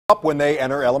up when they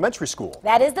enter elementary school.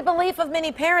 That is the belief of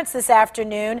many parents this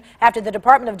afternoon after the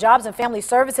Department of Jobs and Family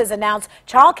Services announced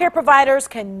child care providers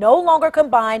can no longer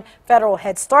combine federal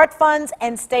Head Start funds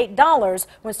and state dollars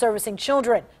when servicing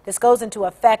children. This goes into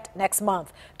effect next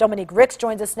month. Dominique Ricks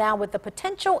joins us now with the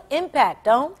potential impact.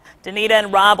 Dome? Danita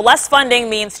and Rob, less funding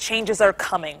means changes are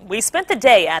coming. We spent the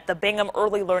day at the Bingham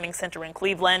Early Learning Center in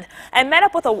Cleveland and met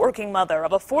up with a working mother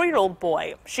of a 4-year-old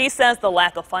boy. She says the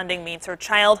lack of funding means her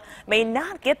child may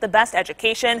not get the best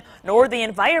education nor the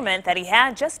environment that he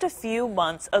had just a few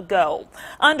months ago.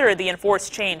 Under the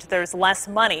enforced change, there's less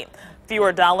money.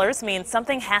 Fewer dollars means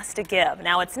something has to give.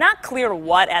 Now, it's not clear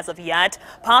what as of yet.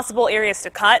 Possible areas to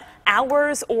cut,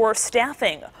 hours or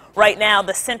staffing. Right now,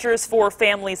 the Centers for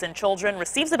Families and Children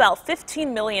receives about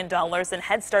 $15 million in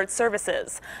Head Start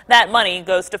services. That money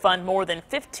goes to fund more than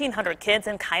 1,500 kids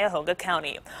in Cuyahoga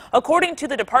County. According to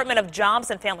the Department of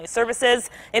Jobs and Family Services,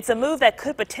 it's a move that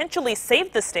could potentially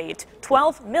save the state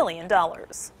 $12 million.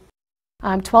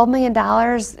 $12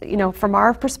 million, from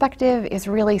our perspective, is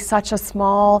really such a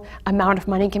small amount of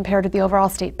money compared to the overall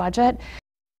state budget.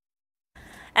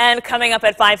 And coming up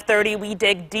at 5:30, we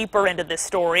dig deeper into this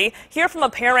story, hear from a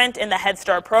parent in the Head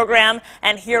Start program,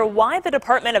 and hear why the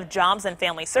Department of Jobs and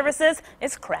Family Services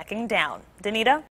is cracking down. Danita?